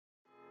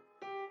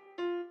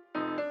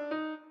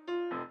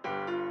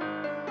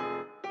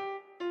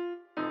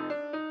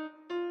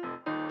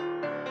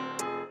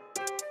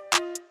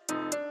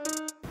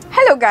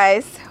Hello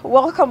guys,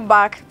 welcome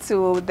back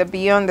to the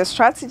Beyond the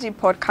Strategy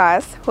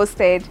podcast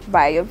hosted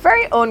by your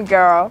very own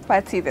girl,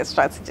 Patty the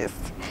Strategist.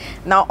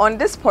 Now on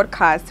this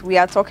podcast, we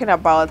are talking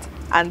about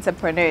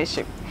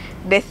entrepreneurship,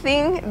 the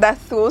thing that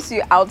throws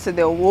you out to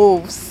the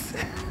wolves.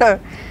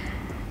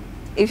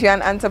 If you're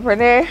an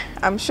entrepreneur,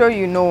 I'm sure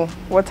you know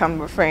what I'm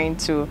referring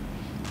to.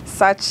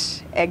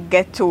 Such a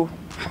ghetto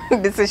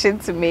decision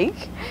to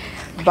make,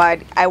 but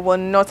I will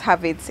not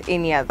have it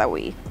any other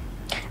way.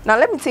 Now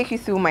let me take you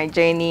through my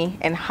journey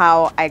and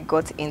how I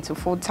got into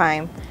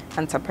full-time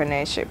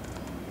entrepreneurship.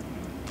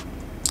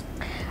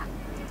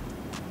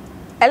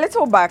 A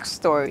little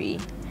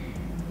backstory.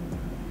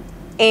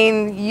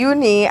 In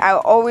uni, I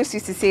always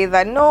used to say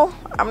that no,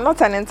 I'm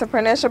not an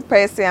entrepreneurship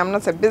person, I'm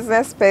not a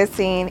business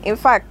person. In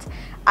fact,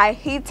 I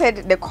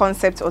hated the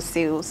concept of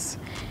sales.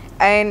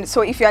 And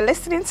so if you're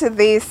listening to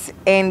this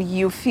and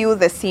you feel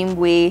the same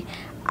way,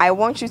 I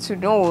want you to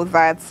know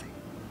that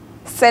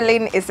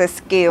selling is a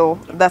skill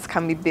that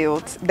can be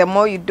built. The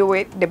more you do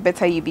it, the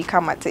better you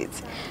become at it.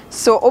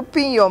 So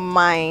open your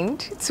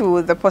mind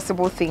to the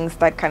possible things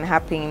that can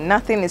happen.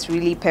 Nothing is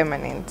really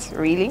permanent,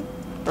 really,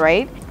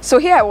 right? So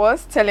here I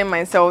was telling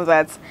myself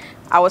that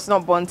I was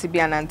not born to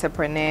be an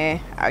entrepreneur.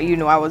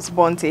 I was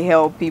born to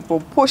help people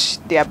push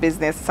their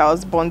business. I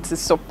was born to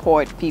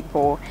support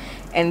people.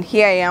 And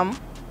here I am,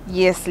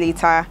 years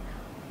later,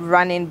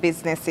 running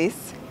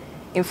businesses.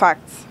 In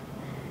fact,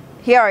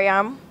 here I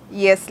am,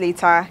 years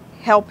later,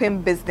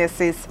 helping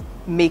businesses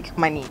make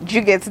money. Do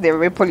you get the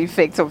ripple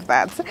effect of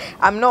that?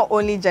 I'm not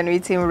only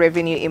generating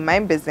revenue in my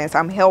business,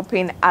 I'm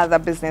helping other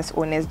business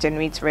owners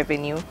generate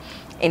revenue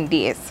in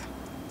theirs.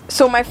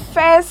 So my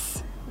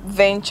first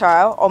venture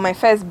or my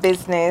first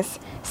business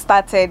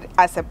started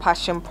as a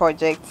passion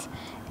project.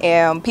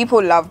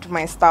 People loved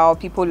my style,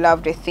 people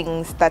loved the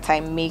things that I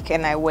make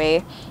and I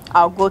wear.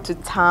 I'll go to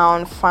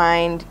town,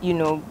 find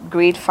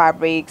great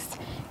fabrics,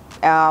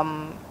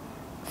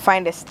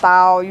 find a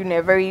style,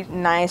 a very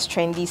nice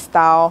trendy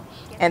style,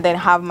 and then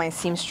have my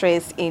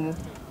seamstress in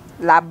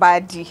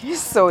Labadi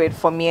sew it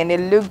for me, and it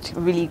looked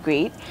really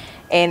great.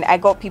 And I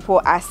got people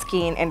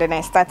asking, and then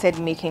I started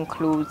making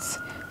clothes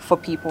for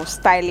people,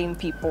 styling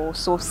people.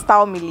 So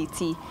Style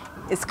Militi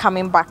is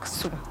coming back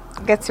soon.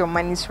 Get your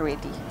monies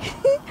ready.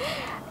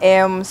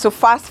 So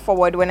fast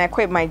forward, when I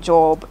quit my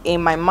job,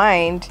 in my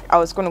mind I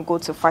was going to go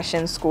to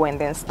fashion school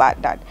and then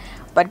start that.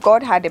 But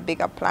God had a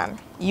bigger plan.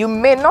 You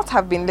may not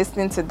have been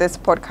listening to this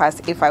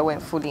podcast if I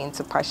went fully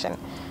into passion.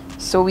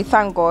 So we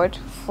thank God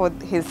for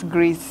His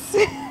grace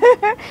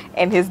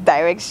and His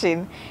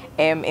direction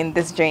in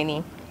this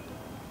journey.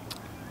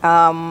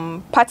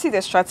 Patty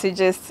the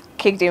Strategist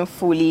kicked in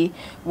fully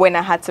when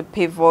I had to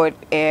pivot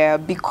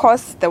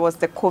because there was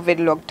the COVID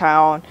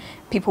lockdown.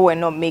 People were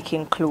not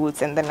making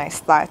clothes, and then I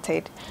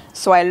started.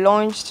 So I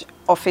launched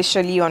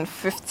officially on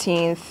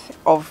 15th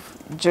of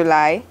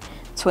July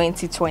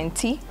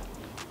 2020.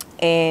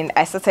 And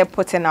I started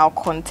putting out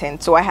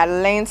content. So I had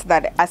learned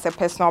that as a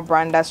personal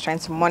brand that's trying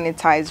to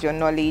monetize your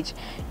knowledge,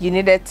 you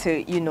needed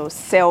to,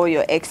 sell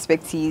your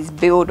expertise,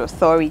 build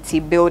authority,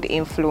 build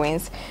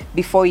influence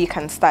before you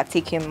can start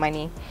taking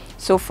money.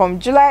 So from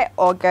July,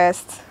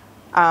 August,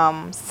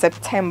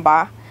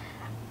 September,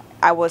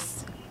 I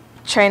was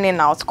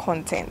churning out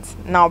content.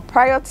 Now,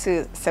 prior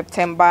to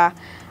September,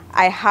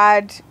 I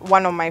had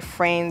one of my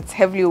friends,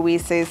 Heavily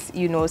Oasis,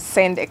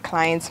 send a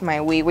client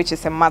my way, which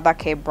is a mother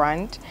care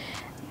brand,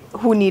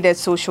 who needed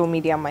social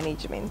media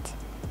management.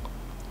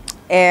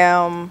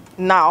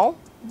 Now,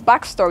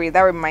 backstory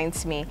that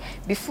reminds me,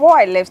 before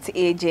I left the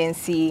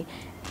agency,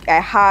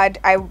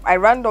 I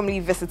randomly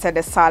visited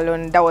a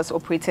salon that was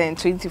operating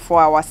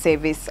 24-hour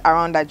service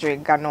around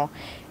Adregano,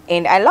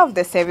 and I loved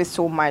the service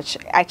so much.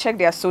 I checked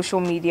their social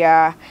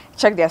media,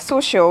 checked their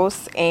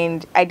socials,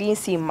 and I didn't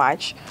see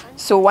much.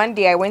 So one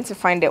day I went to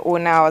find the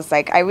owner. I was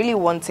like, I really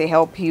want to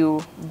help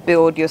you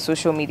build your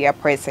social media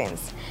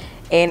presence.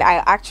 And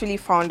I actually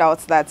found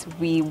out that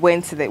we're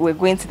going to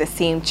the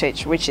same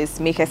church, which is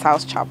Maker's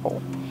House Chapel.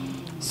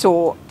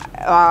 So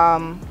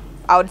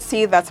I would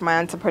say that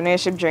my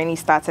entrepreneurship journey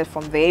started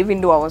from there, even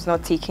though I was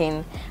not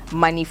taking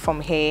money from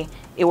her.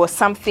 It was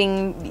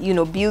something,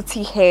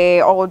 beauty,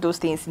 hair, all those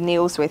things,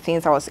 nails were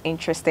things I was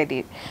interested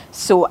in.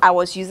 So I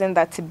was using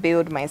that to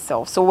build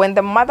myself. So when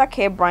the mother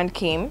care brand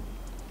came,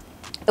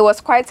 it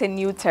was quite a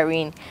new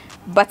terrain,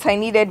 but I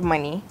needed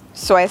money.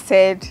 So I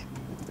said,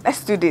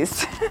 let's do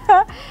this.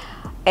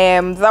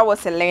 That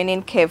was a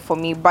learning curve for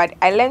me, but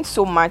I learned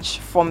so much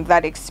from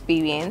that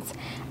experience.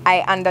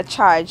 I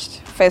undercharged,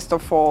 first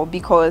of all,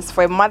 because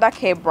for a mother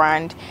care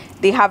brand,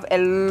 they have a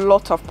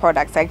lot of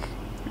products, like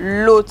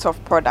loads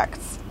of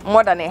products,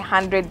 more than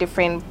 100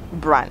 different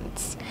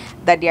brands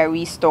that they are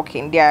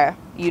restocking. They are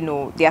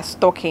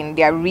stocking,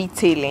 they are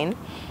retailing.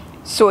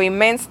 So it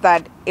meant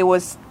that it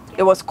was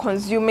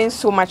consuming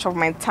so much of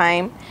my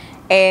time.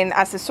 And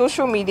as a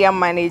social media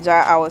manager,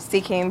 I was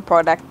taking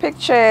product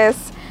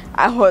pictures,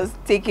 I was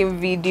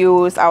taking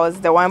videos, I was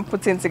the one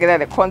putting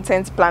together the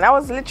content plan. I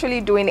was literally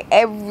doing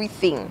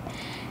everything.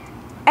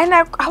 And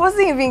I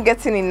wasn't even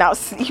getting enough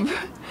sleep.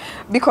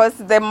 because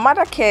the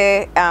mother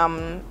care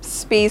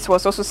space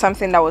was also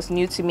something that was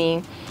new to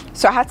me.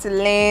 So I had to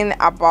learn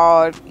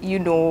about,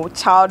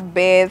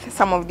 childbirth,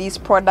 some of these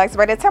products.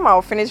 By the time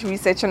I'll finish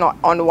researching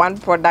on one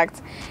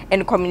product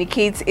and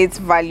communicate its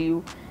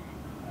value,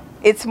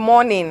 it's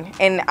morning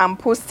and I'm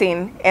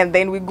posting and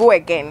then we go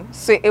again.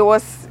 So it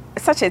was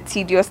such a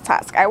tedious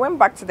task. I went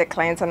back to the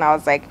client and I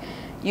was like,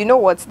 you know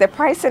what, the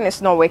pricing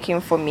is not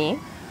working for me.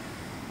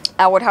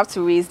 I would have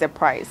to raise the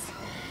price.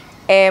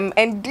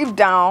 And deep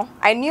down,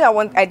 I knew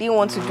I didn't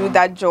want to do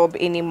that job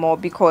anymore,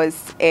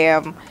 because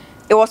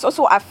it was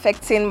also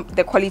affecting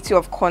the quality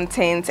of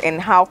content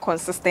and how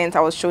consistent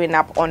I was showing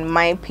up on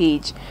my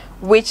page,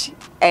 which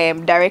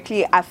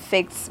directly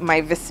affects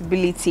my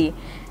visibility.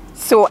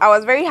 So I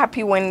was very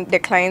happy when the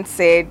client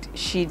said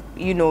she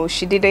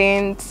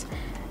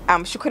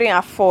couldn't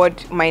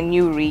afford my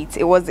new rate.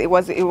 It wasn't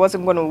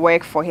going to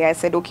work for her. I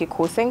said, okay,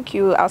 cool, thank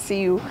you, I'll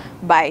see you,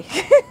 bye.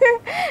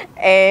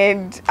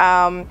 And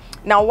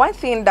now one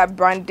thing that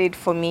brand did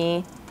for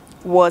me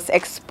was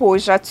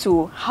exposure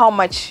to how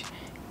much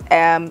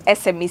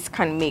SMEs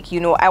can make.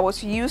 I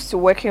was used to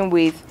working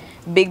with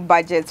big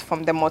budgets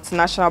from the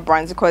multinational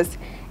brands, because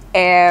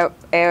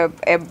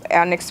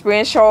an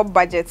experiential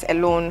budget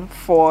alone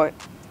for,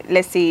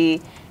 let's say,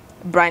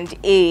 brand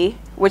A,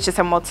 which is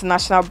a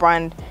multinational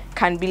brand,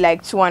 can be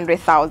like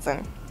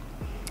 200,000.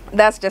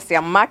 That's just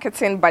their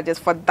marketing budget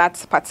for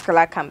that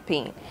particular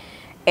campaign.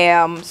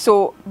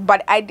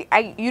 But I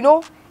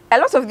a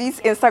lot of these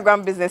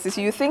Instagram businesses,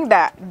 you think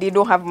that they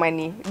don't have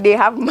money. They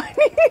have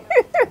money.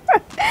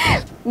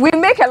 We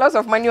make a lot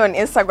of money on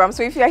Instagram.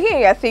 So if you're here,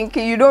 you're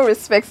thinking you don't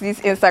respect these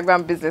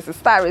Instagram businesses,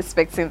 start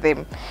respecting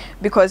them,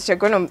 because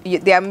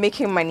they are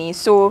making money.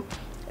 So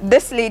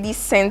this lady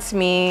sent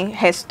me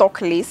her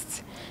stock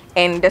list,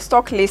 and the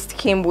stock list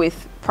came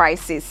with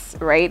prices,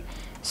 right?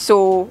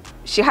 So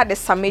she had a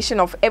summation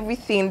of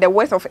everything, the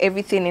worth of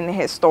everything in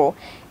her store,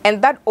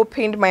 and that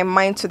opened my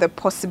mind to the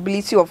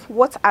possibility of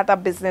what other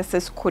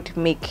businesses could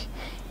make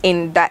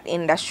in that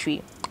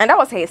industry. And that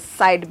was her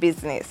side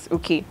business.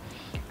 Okay,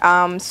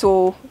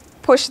 so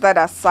push that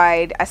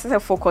aside. I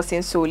started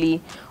focusing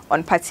solely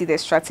on Patty the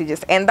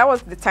strategist, and that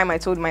was the time I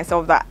told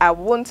myself that I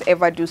won't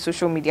ever do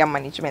social media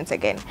management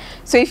again.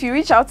 So if you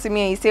reach out to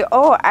me and you say,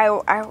 oh,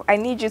 I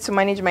need you to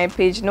manage my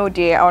page, no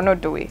dear, I'll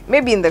not do it.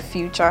 Maybe in the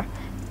future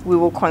we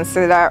will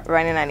consider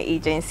running an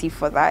agency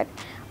for that,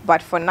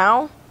 but for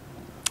now,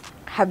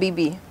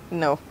 Habibi,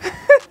 no.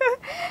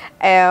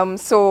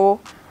 So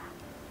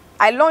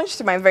I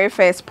launched my very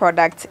first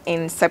product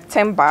in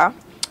September,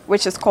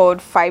 which is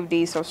called 5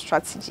 Days of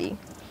Strategy.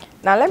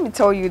 Now, let me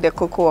tell you the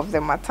cocoa of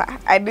the matter.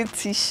 I did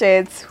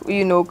t-shirts,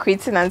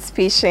 creating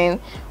anticipation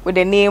with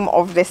the name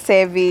of the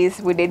service,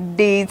 with the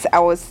dates I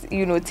was,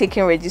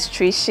 taking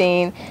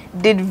registration,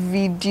 did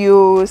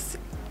videos.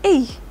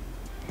 Hey,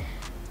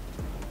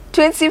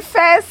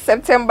 21st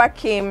September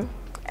came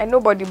and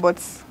nobody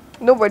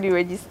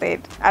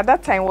registered. At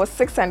that time, it was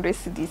 600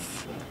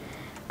 cedis.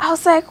 I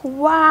was like,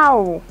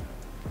 wow,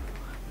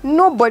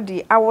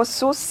 nobody. I was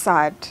so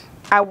sad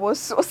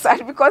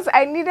because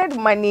I needed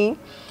money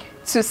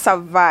to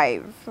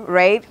survive,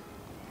 right?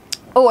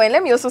 Oh, and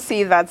let me also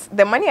say that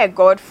the money I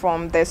got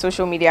from the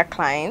social media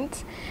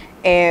client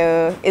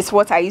is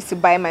what I used to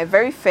buy my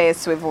very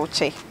first swivel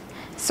chair.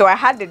 So I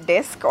had the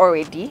desk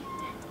already,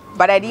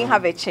 but I didn't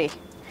have a chair.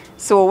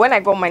 So when I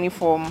got money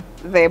from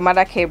the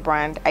Mother Care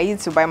brand, I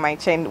used to buy my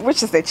chair,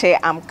 which is the chair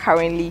I'm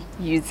currently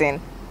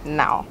using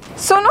now.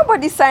 So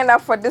nobody signed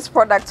up for this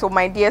product, oh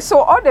my dear. So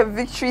all the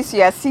victories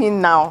you are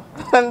seeing now,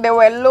 and there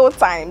were low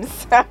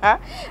times.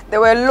 There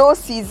were low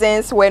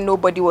seasons where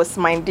nobody was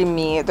minding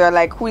me. They're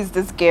like, who is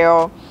this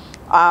girl?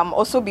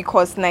 Also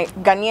because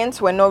Ghanaians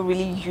were not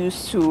really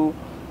used to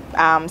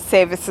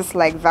services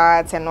like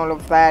that and all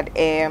of that.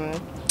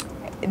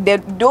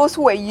 Those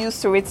who were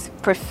used to it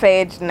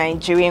preferred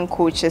Nigerian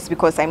coaches,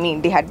 because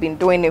they had been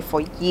doing it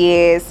for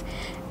years.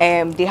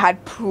 They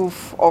had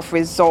proof of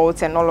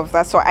results and all of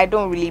that, so I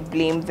don't really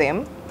blame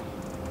them.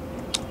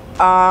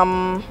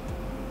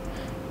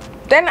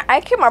 Then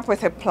I came up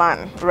with a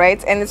plan,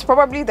 right? And it's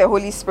probably the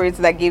Holy Spirit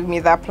that gave me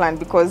that plan,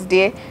 because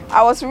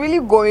I was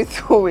really going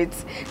through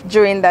it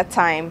during that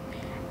time.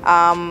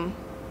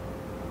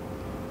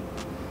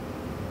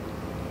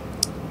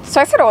 So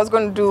I said I was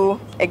going to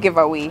do a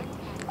giveaway.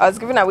 I was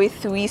giving away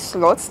 3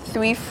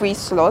 free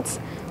slots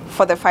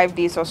for the 5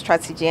 days of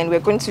strategy, and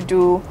we're going to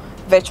do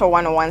virtual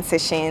one-on-one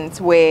sessions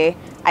where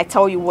I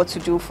tell you what to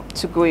do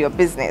to grow your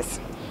business.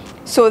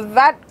 So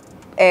that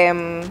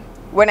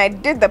when I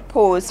did the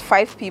post,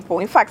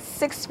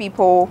 6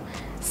 people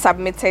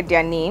submitted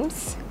their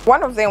names.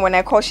 One of them, when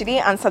I called, she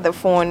didn't answer the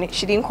phone.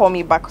 She didn't call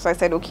me back, so I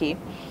said okay.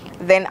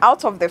 Then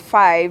out of the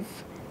 5,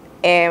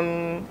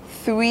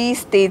 3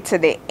 stayed to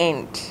the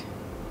end,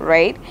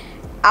 right?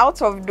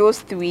 Out of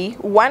those 3,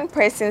 one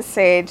person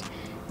said,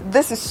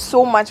 this is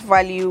so much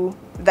value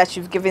that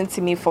you've given to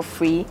me for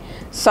free,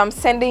 so I'm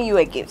sending you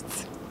a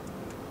gift.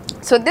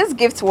 So this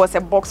gift was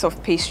a box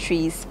of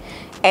pastries,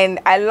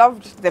 and I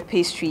loved the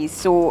pastries.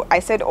 So I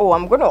said, oh,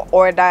 I'm going to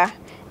order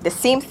the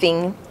same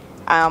thing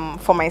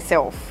for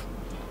myself.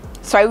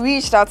 So I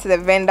reached out to the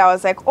vendor. I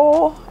was like,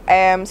 oh,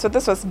 so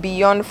this was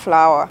Beyond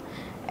Flour.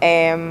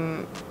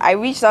 I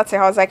reached out to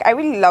her. I was like, I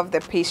really love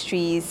the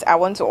pastries. I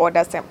want to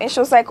order some. And she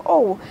was like,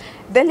 oh,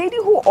 the lady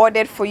who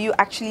ordered for you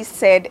actually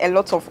said a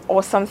lot of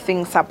awesome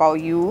things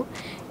about you,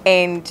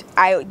 and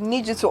I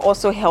need you to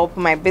also help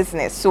my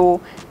business.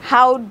 So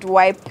how do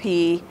I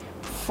pay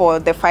for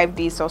the 5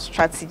 days of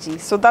strategy?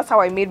 So that's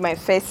how I made my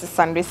first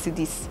 600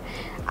 cedis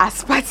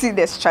as part of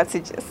the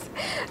strategist.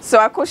 So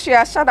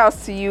Akosia, shout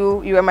outs to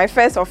you. You were my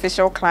first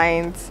official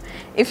client.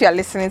 If you're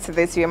listening to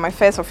this, you were my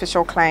first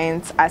official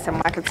client as a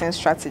marketing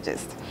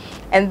strategist.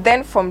 And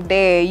then from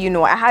there, you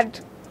know, I had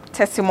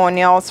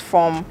testimonials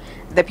from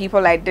the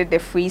people I did the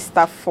free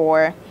stuff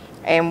for.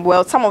 And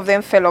well, some of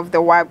them fell off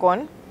the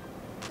wagon,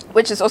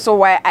 which is also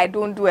why I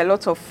don't do a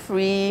lot of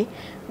free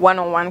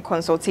one-on-one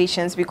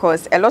consultations,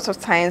 because a lot of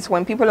times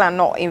when people are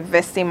not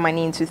investing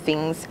money into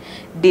things,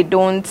 they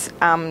don't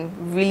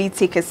really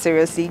take it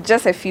seriously.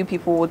 Just a few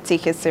people will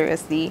take it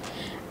seriously.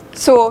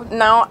 So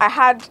now I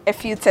had a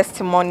few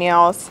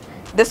testimonials.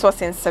 This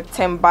was in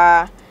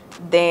September.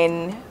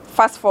 Then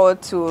fast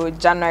forward to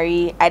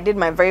January, I did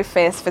my very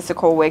first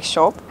physical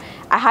workshop.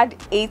 I had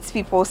 8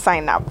 people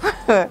sign up.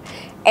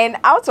 And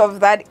out of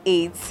that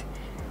 8,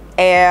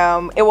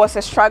 it was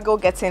a struggle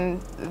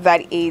getting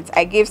that 8.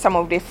 I gave some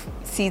of the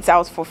seats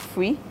out for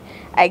free.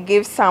 I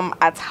gave some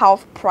at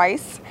half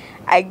price.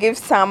 I gave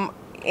some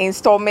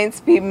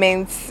installments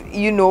payments.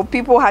 You know,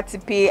 people had to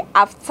pay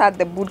after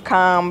the boot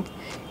camp,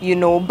 you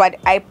know, but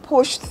I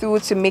pushed through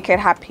to make it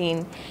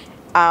happen,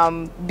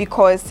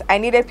 because I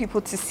needed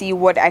people to see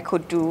what I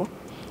could do.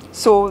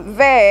 So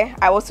there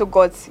I also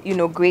got, you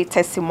know, great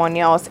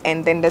testimonials,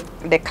 and then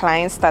the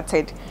clients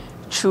started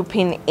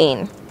trooping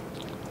in.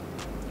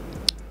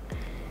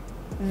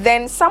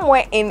 Then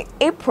somewhere in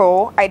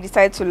April, I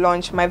decided to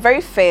launch my very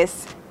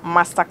first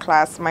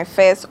masterclass, my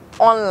first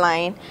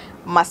online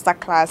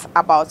masterclass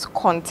about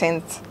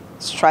content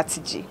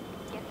strategy.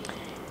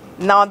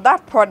 Now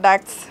that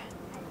product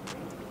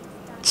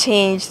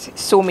changed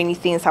so many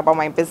things about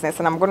my business,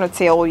 and I'm going to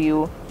tell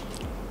you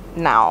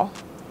now.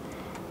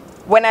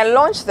 When I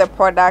launched the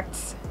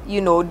product,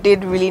 you know,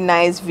 did really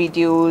nice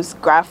videos,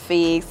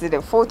 graphics, did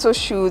the photo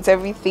shoots,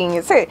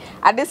 everything. So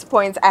at this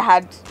point I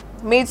had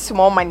made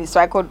small money, so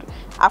I could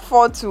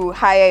afford to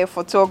hire a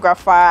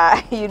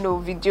photographer, you know,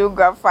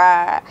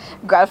 videographer,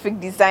 graphic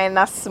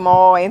designer,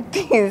 small and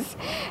things.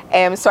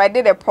 So I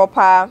did a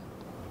proper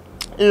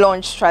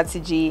launch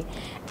strategy.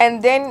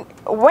 And then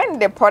when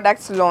the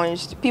product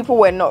launched, people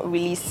were not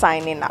really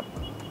signing up.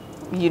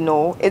 You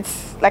know,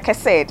 it's like I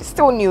said,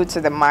 still new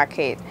to the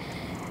market.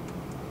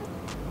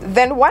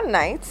 Then one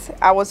night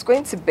I was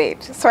going to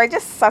bed, so I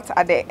just sat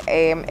at the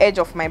edge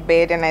of my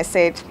bed and I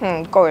said,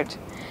 God,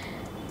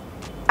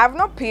 I've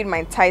not paid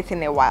my tithe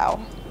in a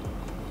while,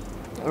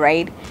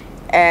 right?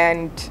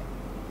 And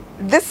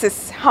this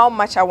is how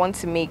much I want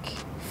to make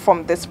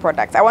from this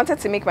product. I wanted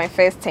to make my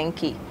first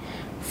 10K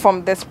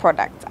from this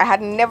product. I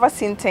had never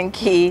seen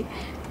 10K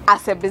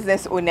as a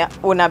business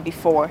owner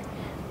before.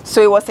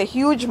 So it was a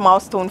huge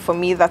milestone for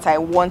me that I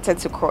wanted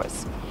to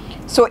cross.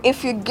 So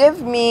if you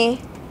give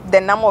me the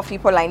number of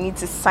people I need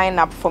to sign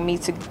up for me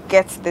to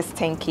get this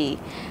 10K,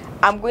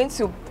 I'm going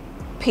to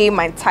pay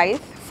my tithe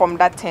from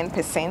that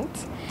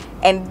 10%.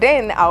 And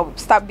then I'll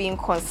start being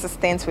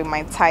consistent with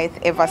my tithe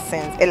ever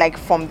since, like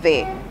from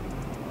there.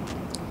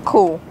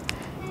 Cool.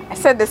 I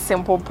said this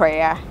simple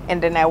prayer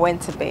and then I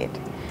went to bed.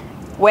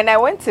 When I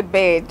went to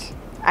bed,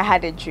 I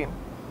had a dream.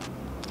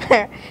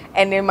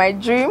 And in my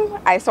dream,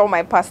 I saw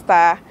my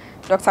pastor,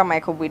 Dr.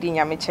 Michael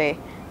Nyamiche,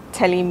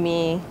 telling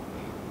me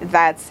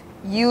that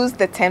use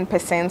the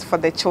 10% for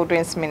the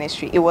children's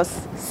ministry. It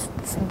was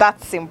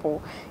that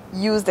simple.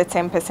 Use the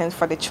 10%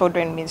 for the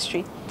children's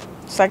ministry.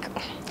 It's like,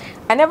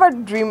 I never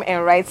dream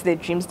and write the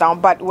dreams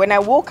down, but when I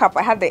woke up,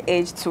 I had the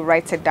urge to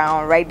write it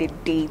down, write the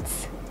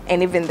dates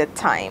and even the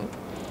time.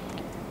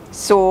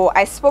 So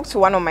I spoke to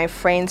one of my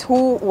friends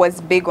who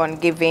was big on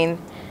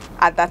giving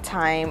at that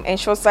time, and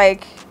she was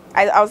like,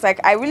 I was like,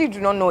 I really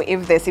do not know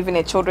if there's even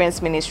a children's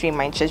ministry in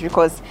my church,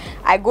 because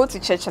I go to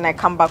church and I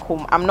come back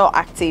home. I'm not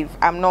active.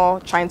 I'm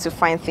not trying to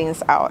find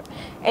things out.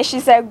 And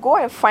she said, go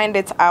and find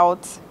it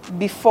out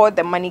before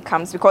the money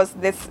comes, because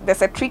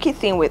there's a tricky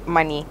thing with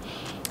money.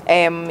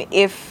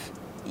 If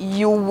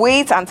you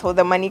wait until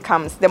the money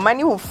comes, the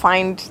money will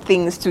find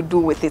things to do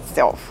with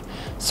itself.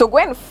 So go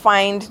and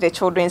find the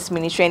children's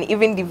ministry and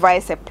even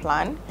devise a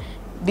plan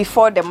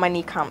before the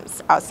money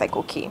comes. I was like,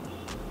 okay.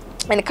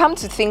 And come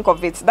to think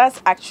of it,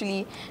 that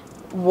actually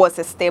was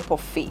a step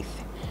of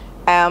faith.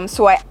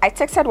 So I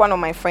texted one of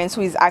my friends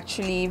who is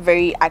actually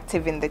very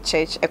active in the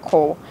church a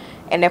call,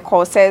 and the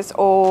call says,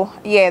 oh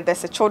yeah,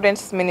 there's a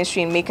children's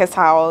ministry in Maker's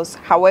House.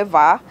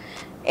 However,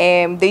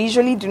 they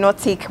usually do not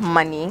take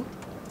money.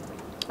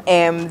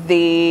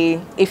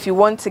 If you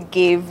want to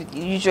give,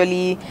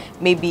 usually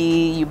maybe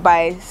you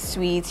buy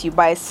sweets, you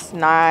buy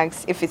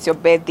snacks. If it's your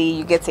birthday,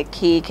 you get a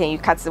cake and you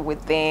cut it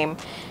with them.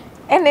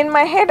 And in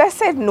my head I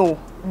said, no,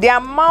 The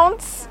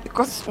amount,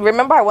 because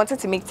remember I wanted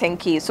to make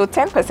 10k, so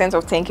 10%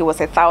 of 10k was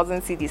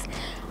 1,000 cedis.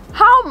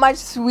 How much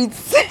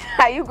sweets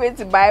are you going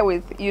to buy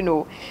with,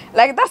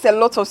 like that's a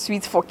lot of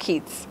sweets for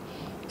kids.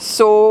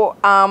 So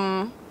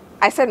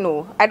I said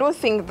no, I don't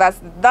think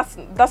that's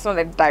not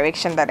the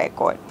direction that I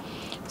got.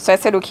 So I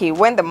said, okay,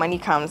 when the money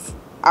comes,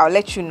 I'll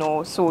let you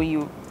know, so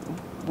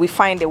we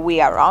find a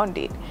way around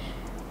it.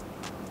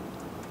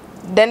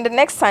 Then the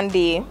next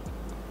Sunday,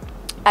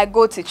 I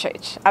go to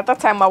church. At that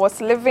time, I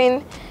was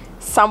living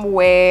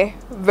somewhere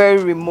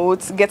very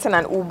remote. Getting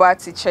an Uber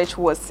to church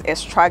was a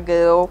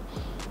struggle.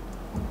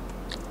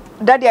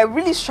 That day, I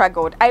really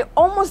struggled. I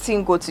almost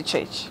didn't go to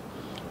church,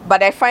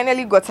 but I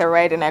finally got a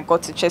ride and I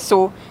got to church.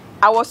 So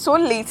I was so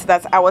late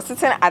that I was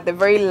sitting at the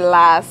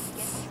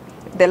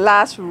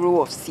last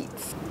row of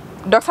seats.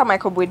 Dr.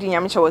 Michael Boydin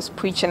Yamicha was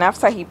preaching.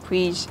 After he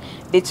preached,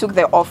 they took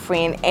the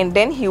offering, and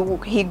then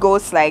he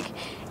goes like,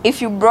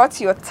 if you brought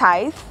your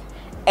tithe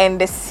and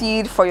the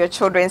seed for your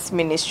children's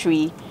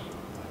ministry,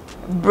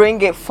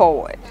 bring it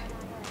forward.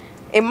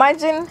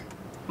 Imagine,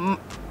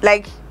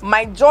 like,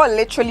 my jaw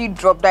literally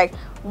dropped. Like,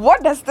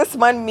 what does this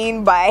man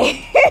mean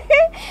by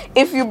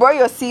if you brought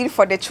your seed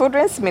for the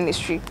children's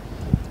ministry?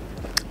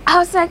 I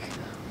was like,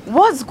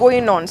 what's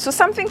going on? So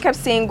something kept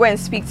saying, go and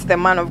speak to the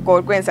man of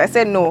God. Go and say. I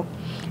said no.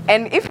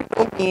 And if you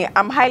know me,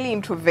 I'm highly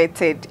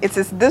introverted. It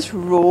is this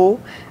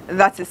role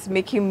that is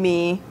making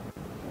me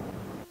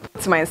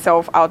put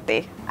myself out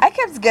there. I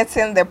kept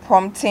getting the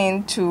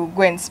prompting to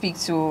go and speak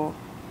to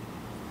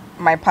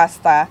my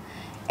pastor.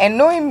 And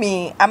knowing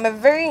me, I'm a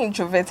very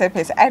introverted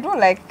person. I don't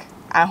like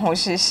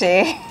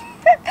ahosheshe.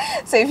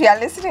 So if you are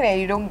listening and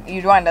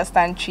you don't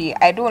understand tree,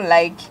 I don't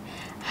like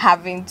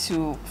having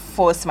to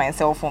force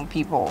myself on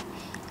people.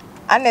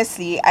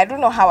 Honestly, I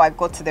don't know how I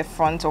got to the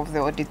front of the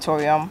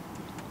auditorium.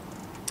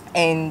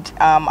 And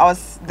I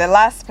was the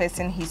last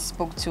person he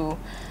spoke to.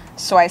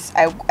 So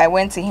I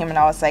went to him and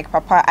I was like,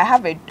 Papa, I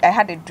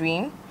had a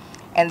dream.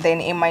 And then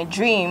in my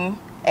dream,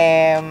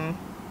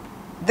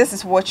 this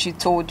is what you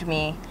told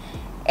me.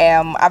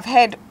 I've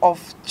heard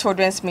of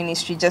children's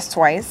ministry just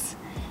twice.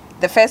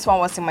 The first one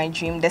was in my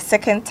dream. The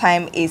second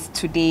time is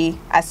today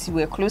as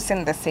we were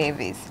closing the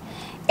service.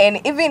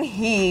 And even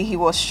he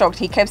was shocked.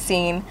 He kept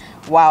saying,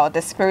 wow,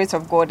 the Spirit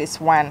of God is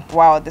one.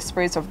 Wow, the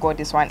Spirit of God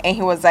is one. And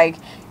he was like,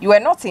 you were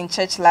not in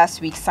church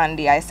last week,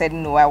 Sunday. I said,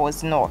 no, I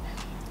was not.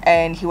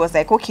 And he was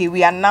like, okay,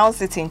 we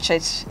announced it in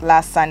church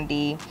last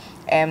Sunday.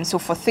 So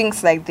for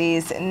things like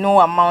this,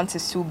 no amount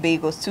is too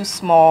big or too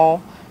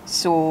small.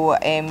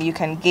 So you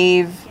can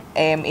give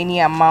any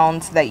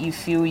amount that you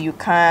feel you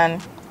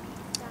can.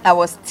 I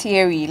was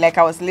teary, like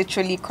I was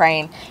literally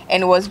crying,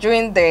 and it was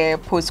during the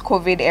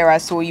post-COVID era,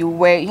 so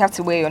you have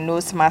to wear your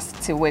nose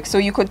mask to work, so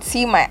you could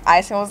see my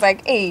eyes, and I was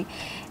like, hey,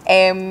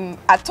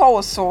 at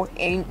all, so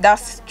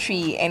that's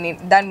tree, and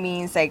that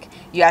means like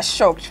you are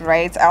shocked,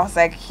 right? I was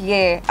like,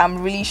 yeah,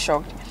 I'm really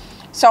shocked.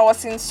 So I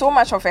was in so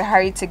much of a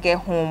hurry to get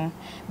home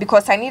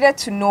because I needed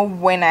to know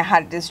when I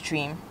had this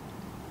dream,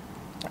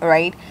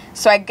 right?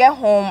 So I get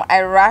home,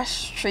 I rush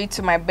straight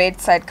to my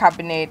bedside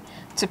cabinet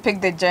to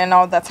pick the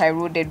journal that I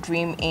wrote the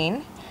dream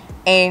in.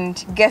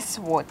 And guess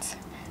what?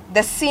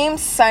 The same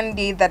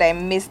Sunday that I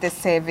missed the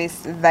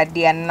service that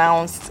they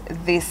announced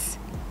this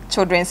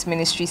children's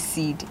ministry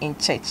seed in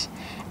church,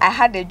 I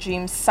had a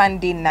dream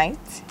Sunday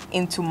night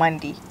into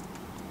Monday.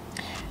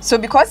 So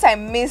because I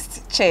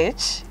missed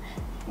church,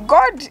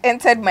 God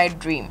entered my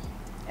dream.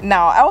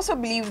 Now, I also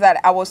believe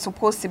that I was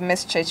supposed to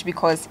miss church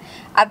because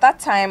at that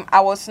time I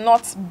was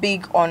not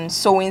big on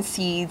sowing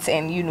seeds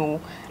and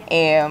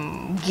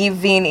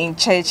giving in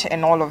church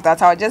and all of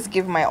that. I'll just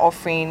give my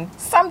offering,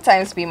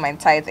 sometimes pay my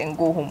tithe and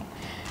go home.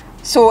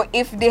 So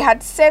if they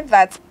had said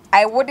that,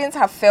 I wouldn't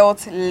have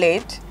felt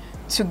led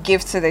to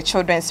give to the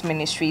children's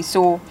ministry.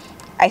 So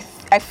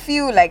I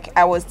feel like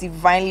I was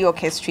divinely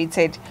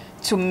orchestrated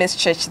to miss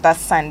church that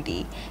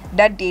Sunday.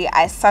 That day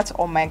I sat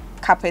on my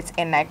carpet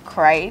and I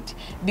cried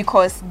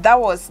because that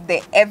was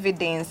the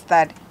evidence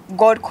that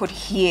God could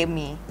hear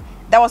me.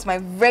 That was my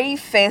very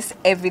first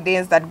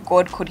evidence that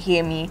God could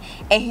hear me,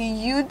 and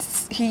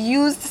he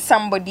used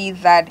somebody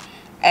that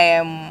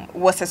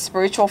was a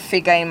spiritual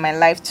figure in my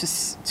life to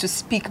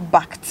speak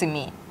back to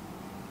me.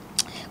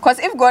 Because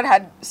if God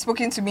had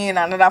spoken to me in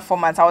another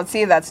format, I would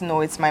say that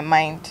no, it's my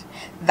mind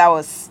that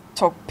was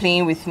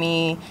playing with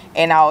me,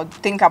 and I would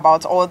think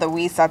about all the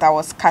ways that I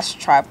was cash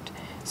trapped.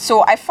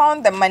 So I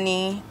found the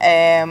money,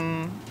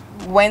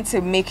 went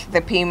to make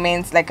the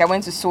payments, like I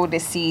went to sow the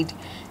seed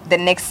the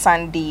next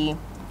Sunday,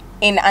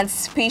 in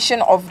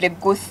anticipation of the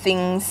good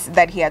things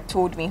that he had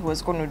told me he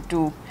was going to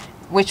do,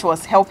 which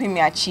was helping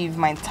me achieve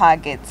my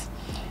target.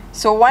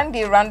 So one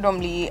day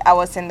randomly I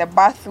was in the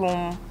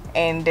bathroom,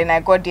 and then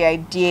I got the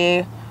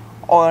idea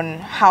on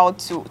how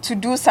to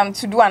do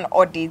an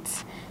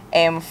audit,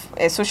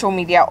 a social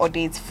media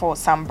audit for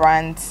some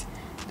brands.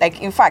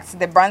 Like, in fact,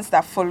 the brands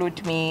that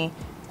followed me,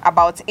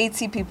 about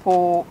 80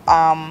 people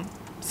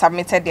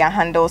submitted their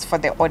handles for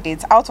the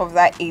audit. Out of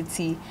that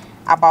 80,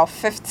 about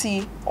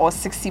 50 or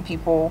 60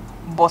 people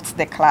bought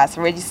the class,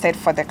 registered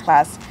for the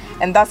class,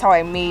 and that's how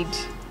I made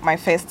my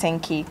first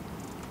 10K.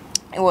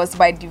 It was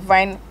by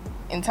divine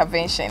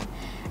intervention.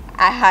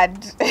 I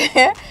had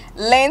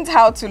learned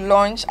how to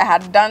launch, I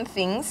had done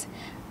things,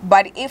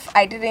 but if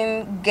I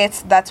didn't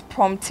get that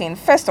prompting,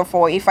 first of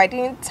all, if I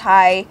didn't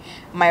tie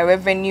my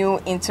revenue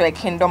into a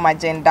kingdom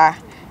agenda,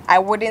 I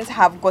wouldn't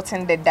have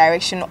gotten the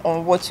direction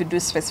on what to do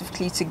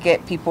specifically to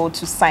get people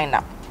to sign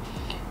up.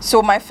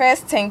 So my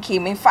first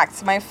 10K, in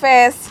fact, my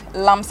first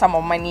lump sum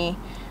of money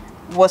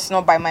was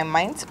not by my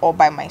mind or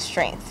by my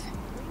strength.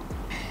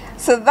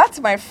 So that's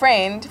my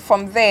friend.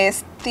 From there,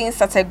 things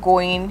started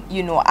going,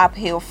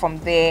 uphill from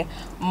there.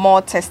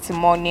 More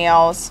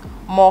testimonials,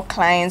 more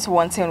clients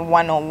wanting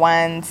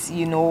one-on-ones,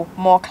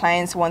 more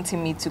clients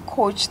wanting me to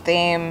coach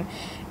them.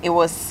 It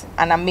was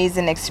an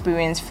amazing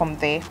experience from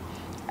there.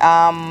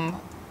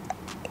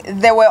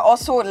 There were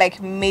also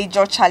like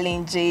major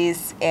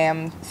challenges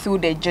through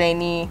the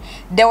journey.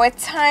 There were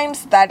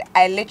times that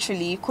I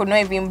literally could not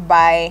even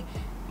buy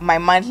my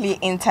monthly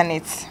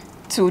internet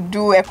to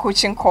do a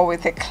coaching call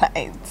with a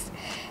client.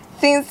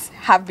 Things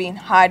have been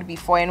hard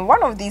before. In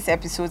one of these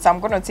episodes, I'm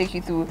going to take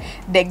you through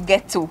the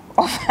ghetto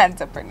of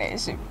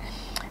entrepreneurship.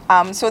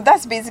 So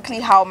that's basically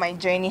how my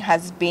journey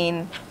has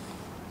been.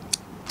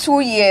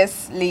 2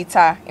 years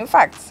later, in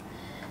fact,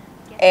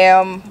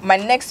 my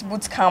next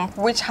boot camp,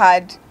 which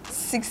had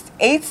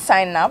 8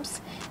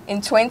 sign-ups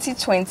in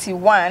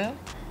 2021,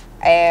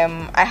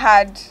 I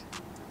had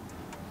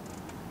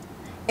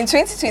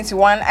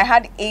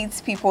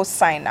 8 people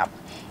sign up.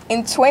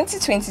 In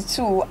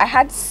 2022, I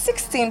had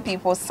 16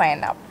 people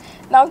sign up.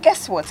 Now,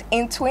 guess what?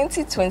 In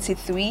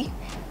 2023,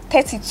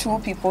 32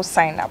 people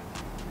sign up.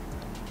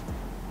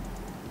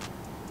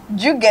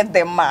 Do you get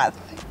the math?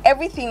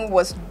 Everything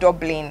was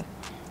doubling.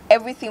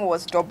 And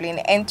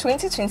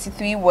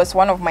 2023 was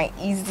one of my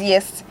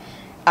easiest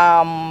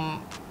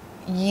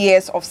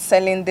years of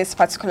selling this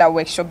particular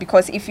workshop,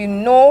 because if you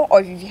know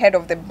or if you've heard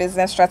of the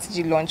business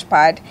strategy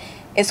launchpad,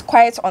 it's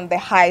quite on the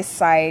high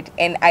side,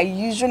 and I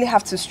usually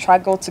have to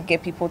struggle to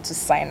get people to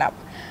sign up.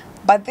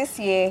 But this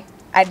year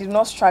I did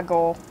not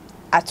struggle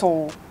at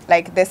all.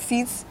 Like, the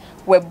seats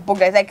were booked.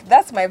 Like,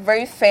 that's my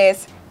very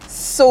first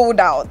sold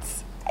out.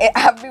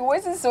 I've been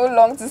waiting so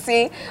long to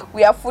say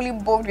we are fully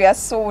booked, we are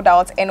sold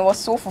out, and it was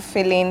so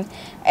fulfilling.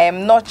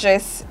 Not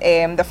just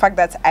the fact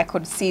that I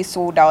could say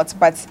sold out,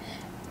 but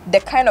the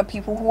kind of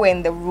people who were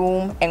in the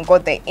room and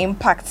got the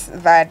impact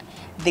that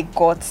they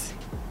got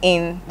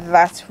in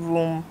that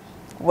room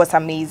was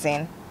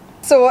amazing.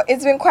 So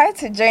it's been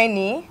quite a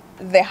journey.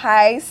 The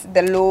highs,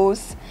 the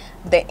lows,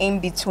 the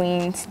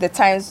in-betweens, the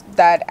times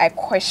that I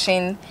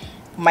question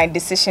my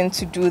decision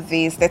to do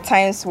this, the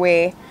times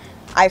where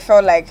I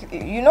felt like,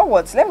 you know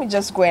what, let me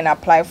just go and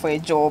apply for a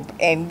job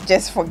and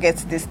just forget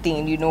this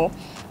thing,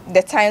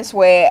 The times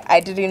where I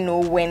didn't know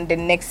when the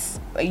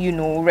next,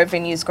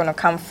 revenue is going to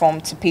come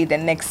from to pay the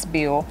next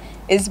bill.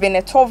 It's been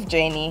a tough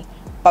journey,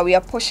 but we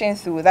are pushing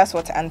through. That's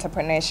what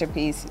entrepreneurship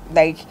is.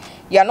 Like,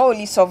 you're not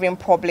only solving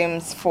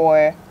problems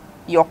for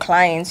your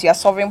clients, you're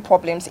solving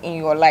problems in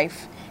your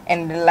life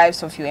and the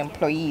lives of your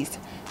employees.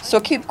 So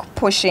keep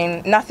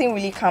pushing. Nothing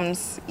really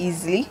comes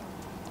easily.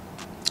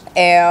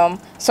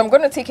 So I'm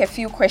going to take a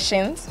few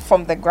questions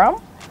from the gram,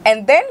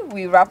 and then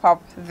we wrap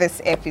up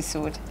this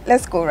episode.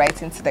 Let's go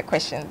right into the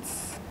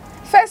questions.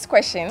 First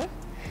question,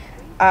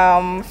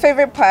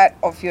 favorite part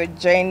of your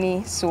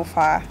journey so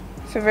far?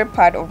 Favorite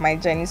part of my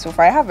journey so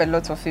far? I have a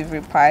lot of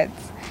favorite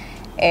parts.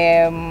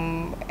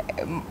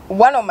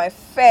 One of my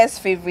first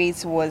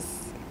favorites was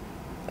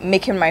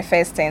making my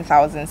first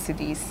 10,000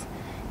 cedis.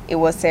 It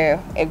was a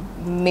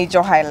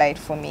major highlight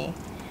for me.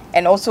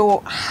 And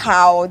also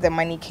how the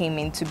money came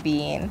into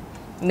being.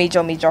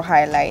 Major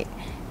highlight.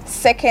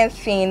 Second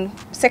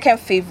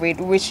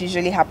favorite, which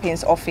usually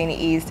happens often,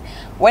 is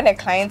when a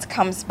client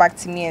comes back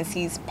to me and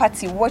says,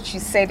 Patty, what you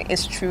said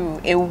is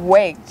true. It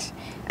worked.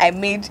 I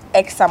made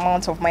X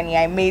amount of money.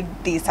 I made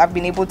this. I've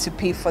been able to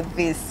pay for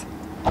this.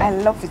 I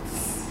love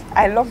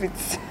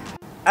it.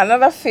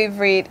 Another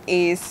favorite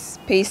is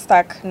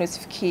Paystack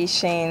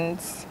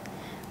notifications.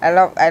 I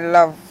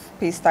love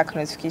Paystack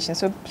notifications.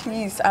 So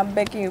please, I'm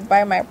begging you,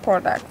 buy my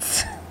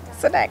products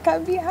so that I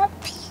can be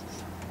happy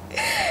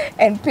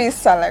and pay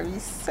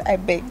salaries. I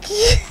beg.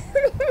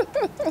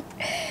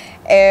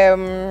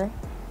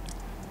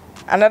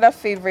 Another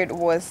favorite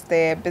was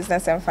the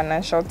Business and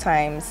Financial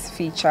Times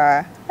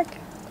feature.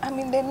 I'm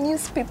in the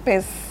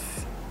newspapers.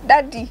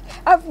 Daddy,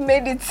 I've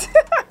made it.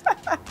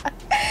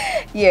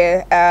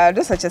 Yeah,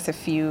 those are just a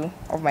few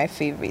of my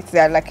favorites.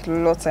 There are like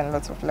lots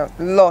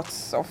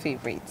of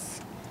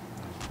favorites.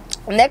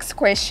 Next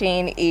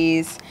question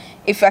is,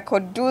 if I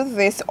could do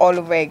this all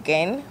over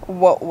again,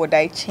 what would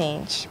I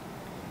change?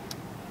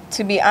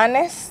 To be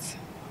honest,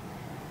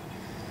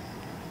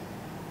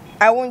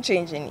 I won't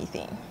change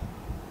anything.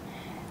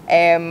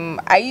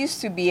 I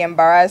used to be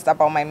embarrassed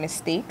about my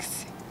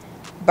mistakes,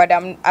 but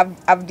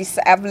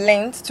I've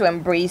learned to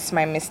embrace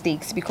my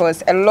mistakes,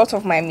 because a lot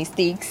of my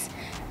mistakes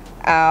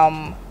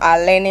are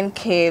learning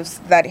curves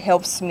that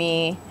helps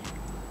me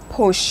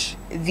push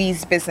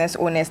these business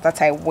owners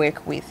that I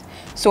work with.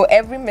 So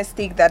every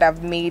mistake that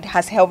I've made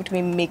has helped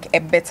me make a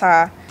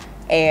better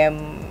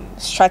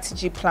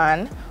strategy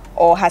plan,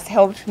 or has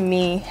helped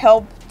me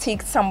help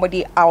take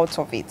somebody out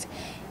of it.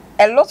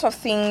 A lot of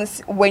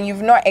things, when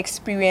you've not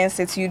experienced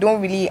it, you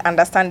don't really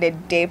understand the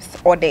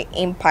depth or the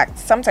impact.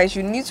 Sometimes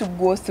you need to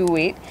go through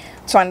it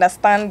to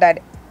understand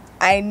that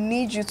I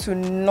need you to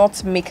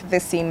not make the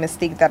same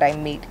mistake that I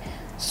made.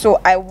 So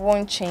I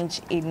won't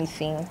change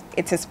anything.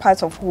 It is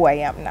part of who I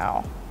am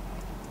now.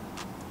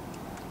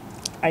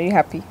 Are you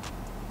happy?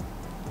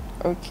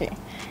 Okay.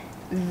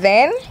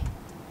 Then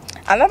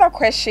another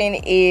question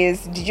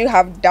is, did you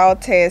have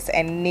doubters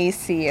and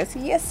naysayers?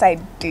 Yes, I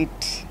did.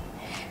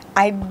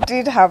 I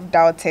did have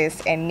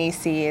doubters and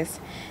naysayers.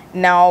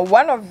 Now,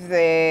 one of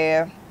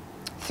the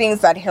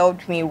things that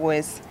helped me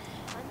was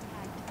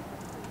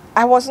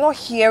I was not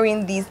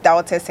hearing these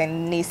doubters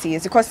and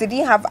naysayers because they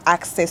didn't have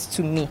access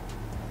to me.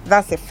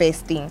 That's the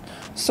first thing.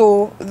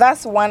 So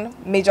that's one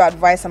major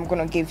advice I'm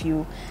going to give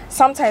you.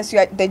 Sometimes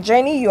the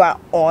journey you are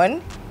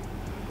on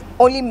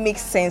only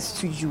makes sense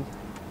to you.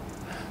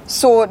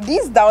 So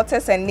these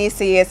doubters and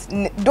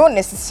naysayers don't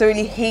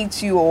necessarily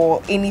hate you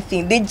or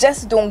anything. They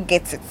just don't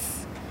get it.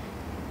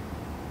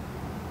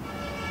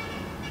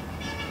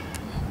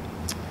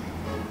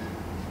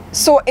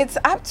 So it's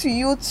up to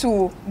you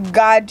to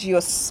guard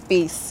your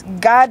space,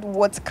 guard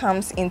what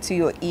comes into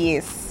your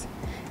ears,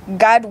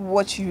 guard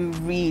what you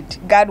read,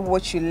 guard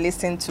what you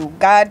listen to,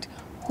 guard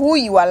who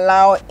you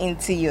allow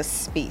into your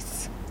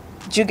space.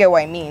 Do you get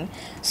what I mean?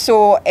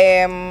 So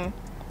I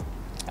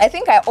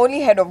think I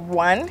only heard of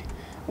one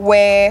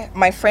where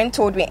my friend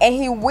told me, and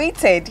he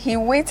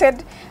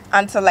waited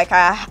until like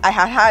I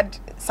had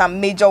some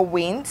major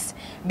wins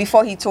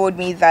before he told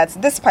me that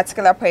this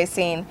particular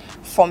person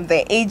from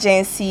the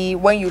agency,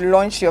 when you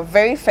launch your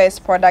very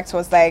first product,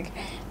 was like,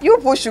 you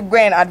people should go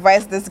and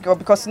advise this girl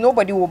because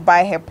nobody will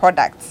buy her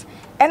products.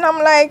 And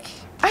I'm like,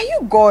 are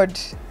you God?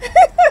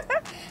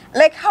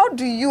 Like, how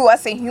do you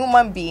as a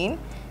human being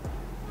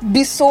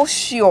be so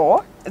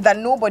sure that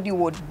nobody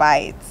would buy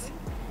it?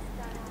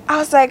 I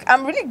was like,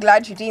 I'm really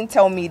glad you didn't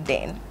tell me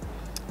then.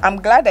 I'm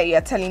glad that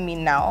you're telling me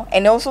now.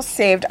 And it also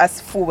served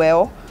as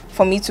fuel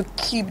for me to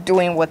keep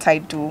doing what I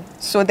do.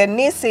 So the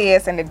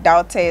naysayers and the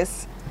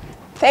doubters,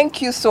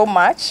 thank you so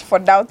much for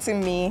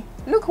doubting me.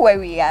 Look where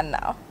we are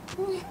now.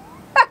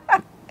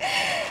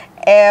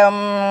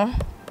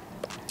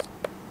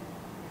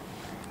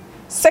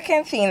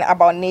 Second thing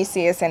about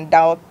naysayers and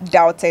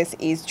doubters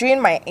is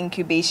during my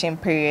incubation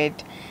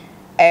period,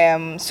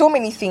 so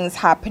many things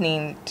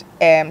happened,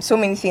 so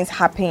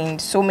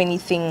many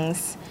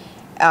things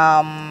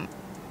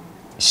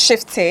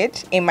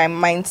shifted in my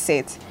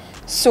mindset.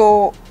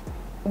 So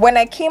when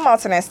I came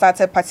out and I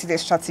started Party the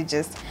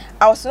Strategist,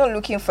 I was not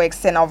looking for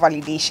external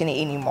validation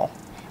anymore.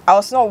 I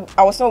was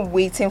not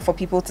waiting for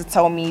people to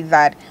tell me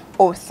that,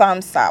 oh,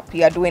 thumbs up,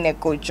 you are doing a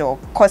good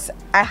job. Because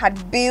I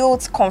had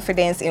built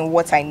confidence in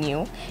what I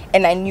knew,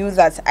 and I knew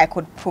that I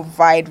could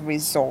provide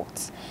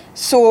results.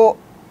 So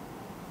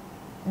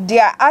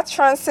their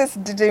utterances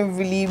didn't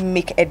really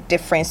make a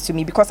difference to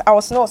me because I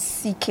was not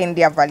seeking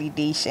their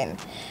validation.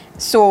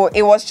 So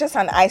it was just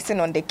an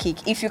icing on the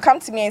cake. If you come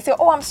to me and say,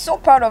 oh, I'm so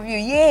proud of you,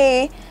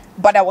 yay,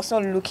 but I was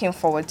not looking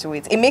forward to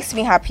it. It makes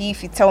me happy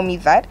if you tell me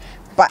that,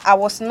 but I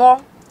was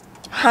not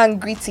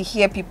hungry to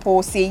hear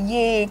people say,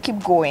 yay,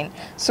 keep going.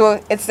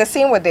 So it's the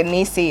same with the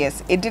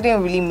naysayers. It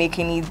didn't really make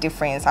any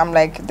difference. I'm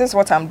like, this is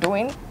what I'm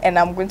doing, and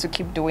I'm going to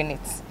keep doing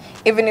it.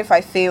 Even if I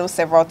fail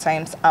several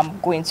times, I'm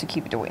going to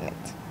keep doing it.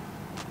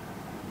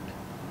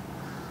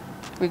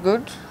 We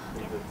good?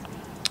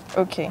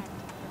 Okay.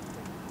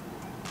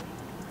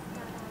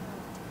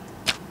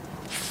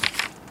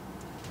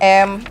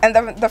 And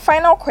the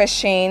final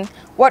question,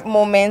 what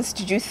moments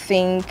did you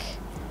think,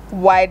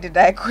 why did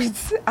I quit?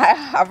 I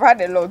have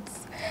had a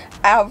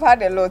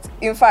lot.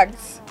 In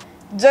fact,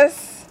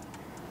 just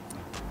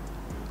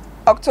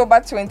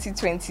October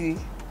 2022,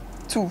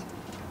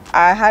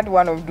 I had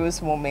one of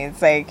those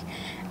moments.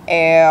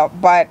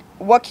 But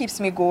what keeps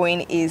me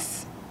going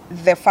is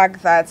the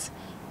fact that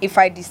if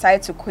I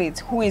decide to quit,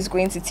 who is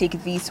going to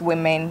take these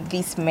women,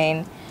 these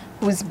men,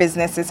 whose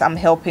businesses I'm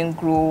helping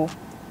grow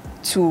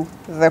to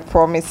the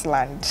promised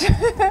land?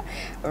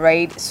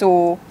 Right?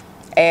 So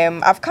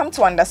I've come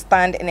to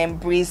understand and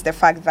embrace the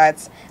fact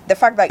that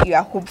you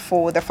are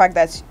hopeful, the fact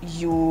that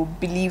you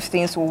believe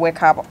things will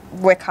work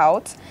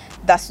out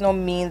does not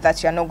mean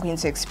that you're not going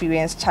to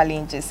experience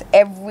challenges.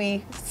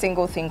 Every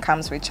single thing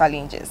comes with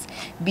challenges,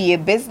 be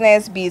it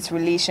business, be it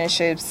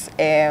relationships,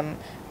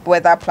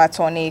 whether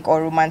platonic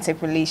or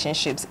romantic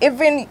relationships.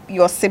 Even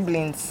your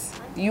siblings,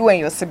 you and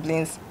your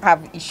siblings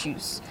have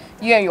issues.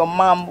 You and your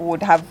mom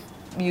would have,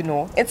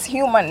 it's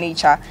human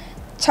nature.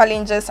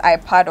 Challenges are a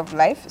part of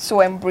life,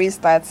 so embrace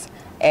that.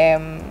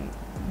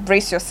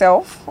 Brace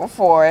yourself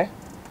for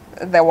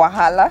the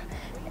wahala,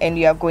 and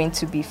you are going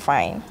to be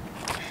fine.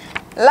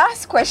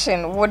 Last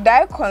question, would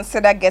I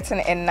consider getting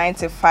a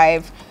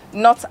 9-to-5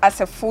 not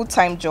as a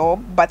full-time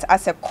job but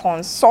as a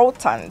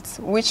consultant,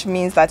 which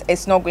means that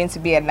it's not going to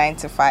be a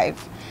 9-to-5?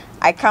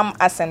 I come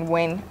as and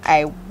when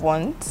I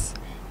want,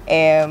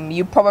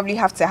 You probably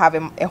have to have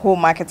a whole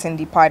marketing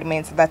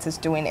department that is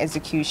doing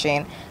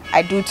execution.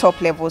 I do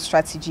top level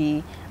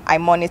strategy. I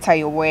monitor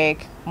your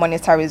work,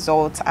 monitor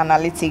results,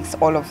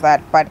 analytics, all of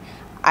that. But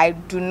I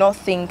do not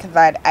think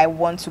that I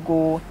want to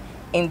go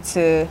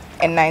into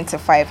a 9 to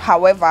 5.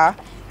 However,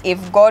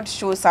 if God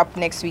shows up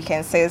next week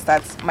and says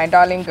that, my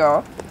darling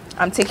girl,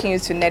 I'm taking you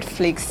to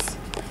Netflix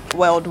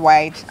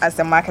worldwide as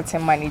the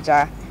marketing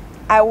manager,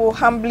 I will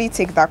humbly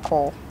take that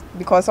call,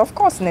 because of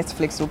course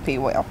Netflix will pay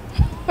well.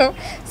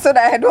 So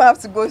that I don't have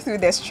to go through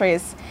the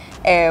stress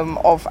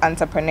of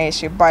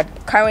entrepreneurship. But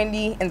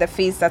currently, in the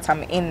phase that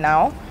I'm in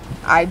now,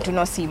 I do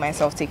not see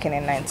myself taking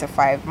a 9 to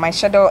 5. My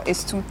schedule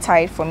is too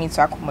tight for me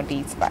to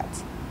accommodate that.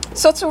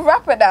 So to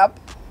wrap it up,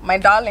 my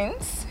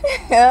darlings,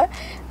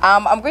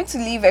 I'm going to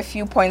leave a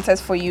few pointers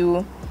for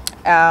you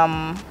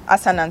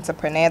as an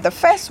entrepreneur. The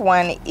first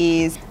one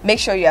is, make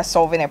sure you are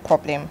solving a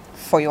problem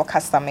for your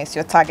customers,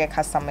 your target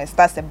customers.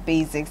 That's the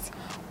basics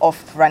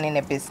of running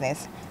a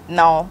business.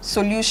 Now,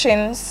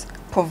 solutions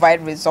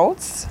provide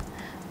results.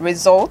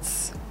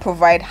 Results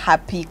provide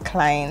happy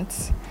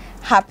clients.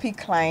 Happy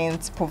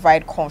clients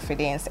provide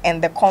confidence,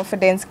 and the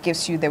confidence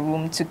gives you the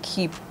room to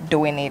keep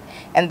doing it.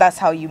 And that's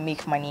how you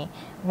make money.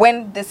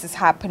 When this is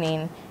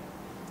happening,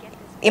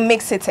 it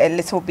makes it a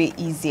little bit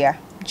easier.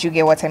 Do you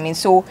get what I mean?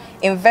 So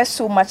invest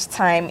so much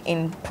time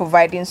in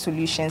providing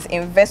solutions.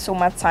 Invest so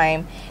much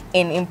time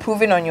in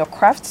improving on your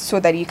craft so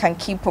that you can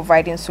keep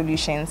providing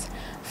solutions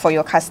for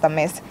your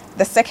customers.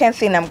 The second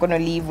thing I'm going to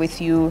leave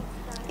with you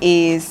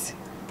is,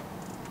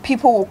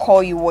 people will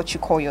call you what you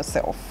call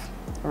yourself,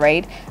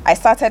 right? I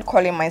started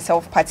calling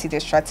myself Patty the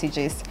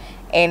Strategist,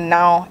 and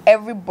now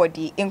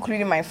everybody,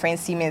 including my friends,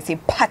 see me and say,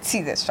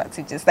 Patty the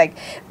Strategist. Like,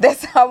 there's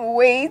some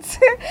weight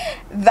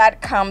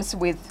that comes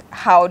with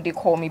how they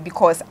call me,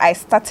 because I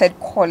started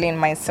calling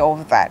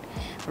myself that,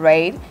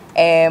 right?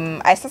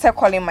 I started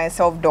calling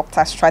myself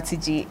Dr.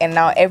 Strategy, and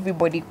now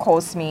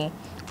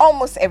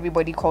almost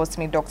everybody calls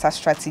me Dr.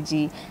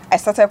 Strategy. I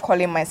started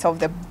calling myself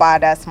the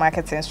badass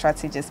marketing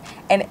strategist,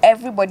 and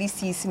everybody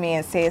sees me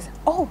and says,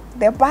 oh,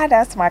 the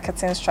badass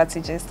marketing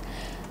strategist.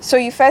 So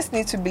you first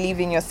need to believe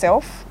in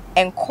yourself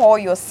and call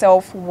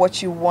yourself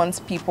what you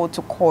want people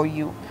to call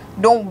you.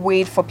 Don't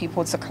wait for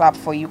people to clap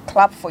for you.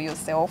 Clap for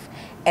yourself,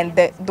 and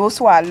those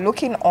who are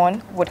looking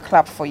on would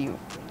clap for you.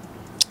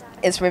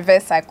 It's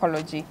reverse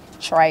psychology.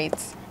 Try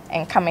it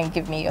and come and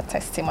give me your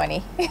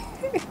testimony.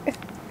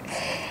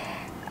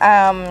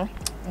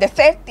 The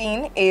third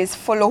thing is,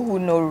 follow who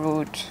know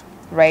road,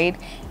 right?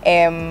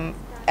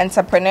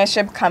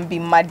 Entrepreneurship can be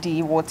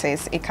muddy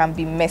waters. It can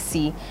be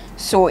messy.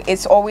 So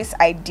it's always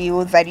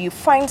ideal that you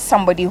find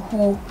somebody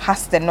who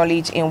has the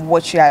knowledge in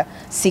what you are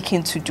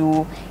seeking to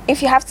do.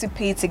 If you have to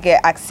pay to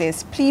get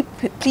access,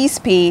 please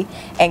pay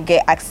and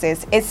get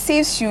access. It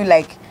saves you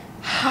like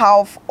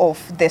half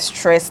of the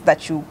stress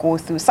that you go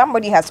through.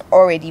 Somebody has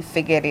already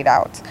figured it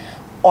out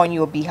on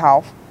your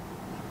behalf.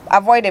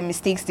 Avoid the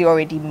mistakes they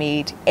already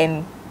made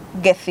and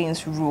get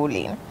things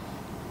rolling.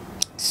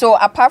 So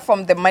apart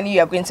from the money you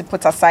are going to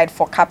put aside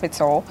for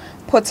capital,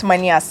 put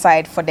money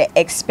aside for the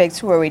experts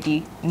who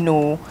already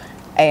know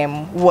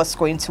what's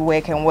going to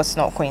work and what's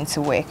not going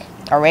to work.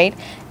 All right.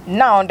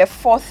 Now, the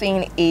fourth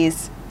thing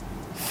is,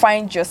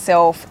 find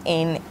yourself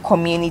in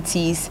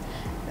communities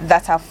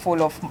that are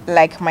full of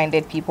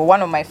like-minded people.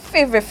 One of my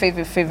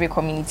favorite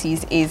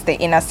communities is the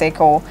Inner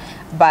Circle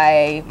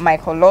by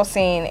Michael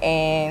Lawson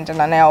and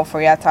Nanelle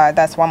Foriata.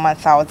 That's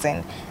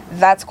 1,000.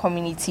 That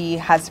community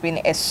has been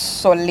a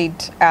solid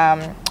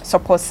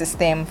support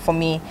system for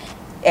me.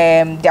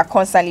 They're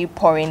constantly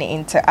pouring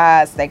into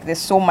us. Like, there's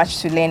so much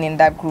to learn in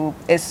that group.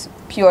 It's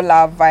pure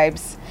love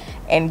vibes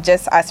and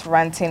just us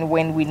ranting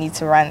when we need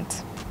to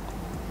rant.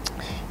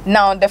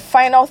 Now, the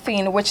final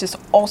thing, which is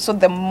also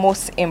the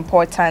most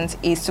important,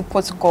 is to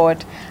put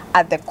God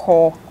at the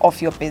core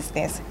of your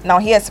business. Now,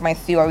 here's my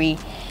theory.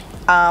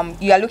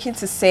 You are looking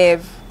to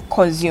serve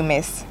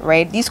consumers,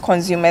 right? These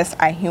consumers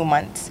are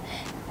humans.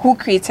 Who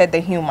created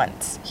the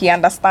humans? He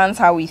understands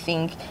how we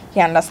think. He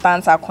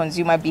understands our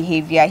consumer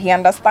behavior. He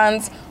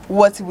understands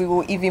what we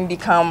will even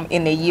become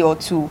in a year or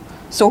two.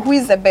 So who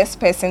is the best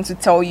person to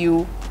tell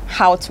you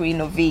how to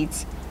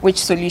innovate, which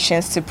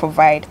solutions to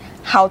provide,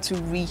 how to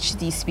reach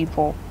these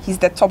people? He's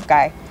the top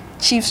guy,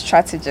 chief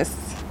strategist.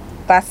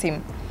 That's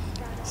him.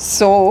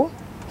 So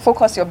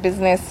focus your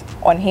business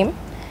on him,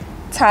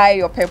 tie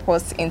your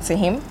purpose into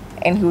him,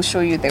 and he'll show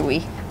you the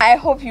way. I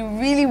hope you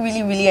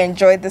really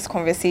enjoyed this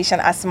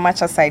conversation as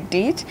much as I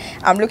did.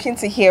 I'm looking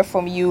to hear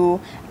from you.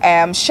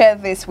 Share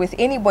this with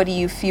anybody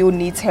you feel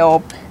needs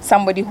help,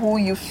 somebody who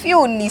you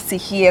feel needs to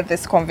hear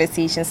this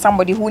conversation,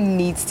 somebody who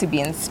needs to be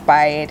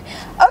inspired.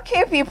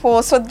 Okay,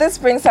 people, so this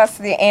brings us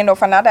to the end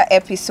of another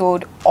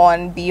episode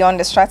on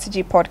Beyond the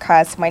Strategy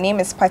podcast. My name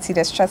is Patty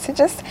the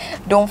Strategist.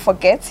 Don't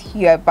forget,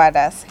 you're a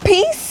badass.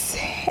 Peace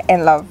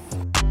and love.